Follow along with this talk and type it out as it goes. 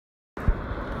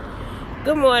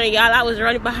Good morning, y'all. I was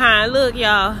running behind. Look,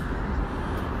 y'all.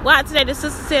 Why today the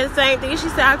sister said the same thing. She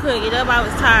said I couldn't get up. I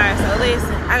was tired. So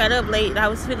listen, I got up late. I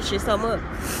was finishing something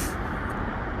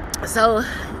up. So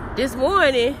this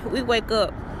morning, we wake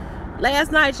up.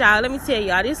 Last night, y'all, let me tell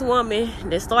y'all, this woman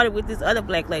that started with this other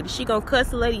black lady, she gonna cuss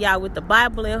the lady out with the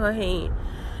Bible in her hand.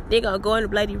 They gonna go in the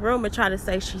lady room and try to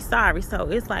say she's sorry.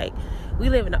 So it's like, we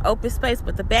live in an open space,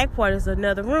 but the back part is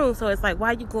another room. So it's like,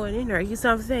 why you going in there? You see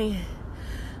what I'm saying?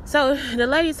 So the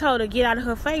lady told her, get out of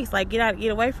her face, like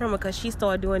get away from her, because she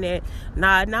started doing that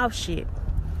nodding off shit.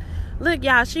 Look,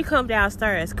 y'all, she come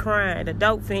downstairs crying. The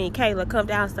dope fiend, Kayla, come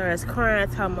downstairs crying,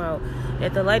 talking about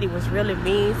that the lady was really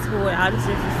mean to her, all this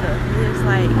different stuff. And it's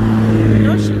like,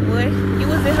 no, she would. You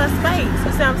was in her space. You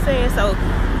see what I'm saying? So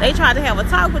they tried to have a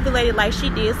talk with the lady like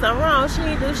she did something wrong. She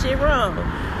didn't do shit wrong.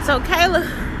 So Kayla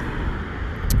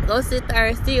go sit there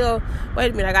and still,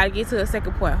 wait a minute, I got to get to the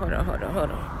second point. Hold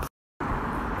on.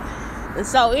 And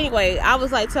so anyway, I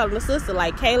was like telling the sister,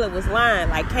 like Kayla was lying,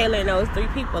 like Kayla and those three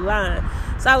people lying.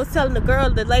 So I was telling the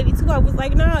lady too, I was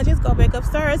like, no, just go back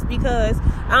upstairs, because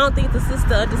I don't think the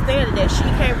sister understanding that she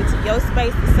came into your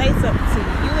space to say something to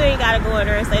you. You ain't gotta go in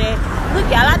there and say that. Look,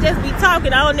 y'all, I just be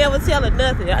talking. I don't never tell her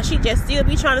nothing. She just still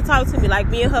be trying to talk to me like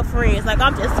me and her friends. Like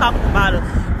I'm just talking about her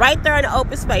right there in the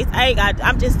open space.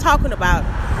 I'm just talking about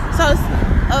her. So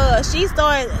she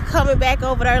started coming back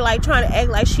over there, like trying to act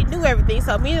like she knew everything.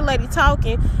 So me and the lady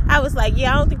talking, I was like,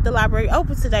 yeah, I don't think the library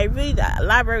open today. Really, the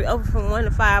library open from 1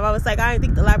 to 5. I was like, I didn't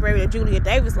think the library, the Julia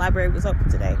Davis library, was open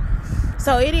today.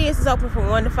 So it's open from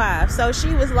 1 to 5. So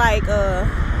she was like,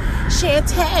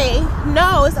 Shantae,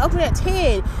 no, it's open at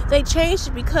 10. They changed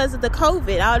it because of the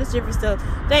COVID, all this different stuff.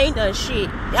 They ain't done shit.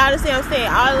 Y'all understand what I'm saying?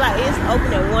 All like, it's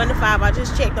open at 1 to 5. I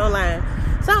just checked online.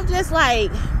 So I'm just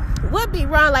like, what be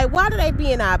wrong? Like, why do they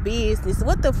be in our business?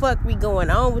 What the fuck be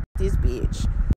going on with this bitch?